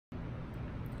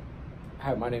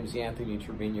Hi, my name is Anthony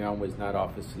Trevino. I'm with Not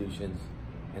Office Solutions,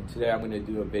 and today I'm going to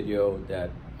do a video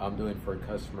that I'm doing for a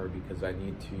customer because I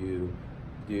need to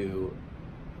do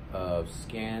a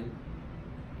scan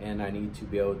and I need to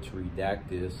be able to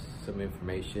redact some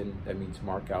information. That means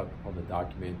mark out on the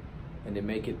document and then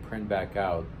make it print back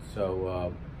out.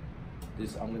 So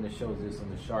I'm going to show this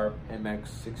on the Sharp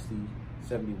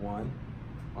MX-6071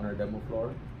 on our demo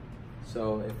floor.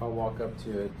 So if I walk up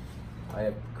to it, I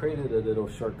have created a little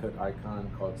shortcut icon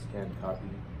called Scan Copy,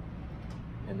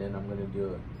 and then I'm going to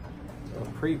do a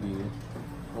preview.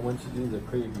 And once you do the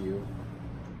preview,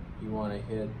 you want to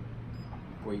hit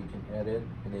where you can edit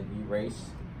and then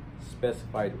erase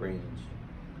specified range.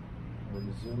 I'm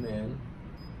going to zoom in.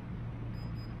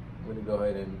 I'm going to go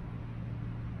ahead and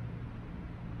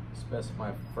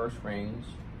specify first range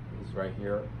is right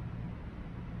here.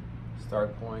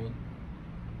 Start point,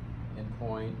 end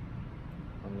point.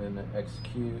 I'm going to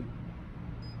execute.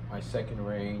 My second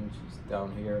range is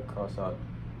down here,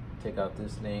 take out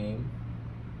this name.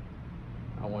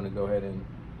 I want to go ahead and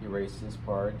erase this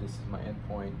part. This is my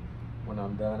endpoint. When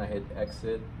I'm done, I hit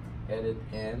exit, edit,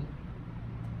 end,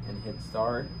 and hit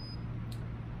start.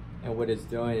 And what it's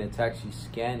doing, it's actually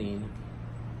scanning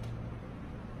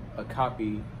a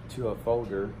copy to a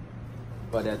folder,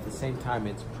 but at the same time,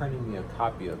 it's printing me a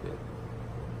copy of it.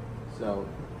 So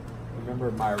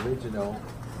remember, my original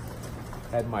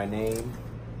had my name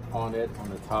on it on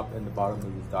the top and the bottom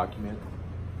of this document,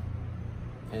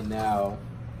 and now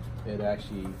it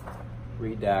actually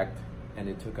redacted and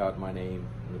it took out my name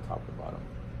on the top and bottom.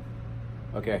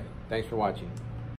 Okay, thanks for watching.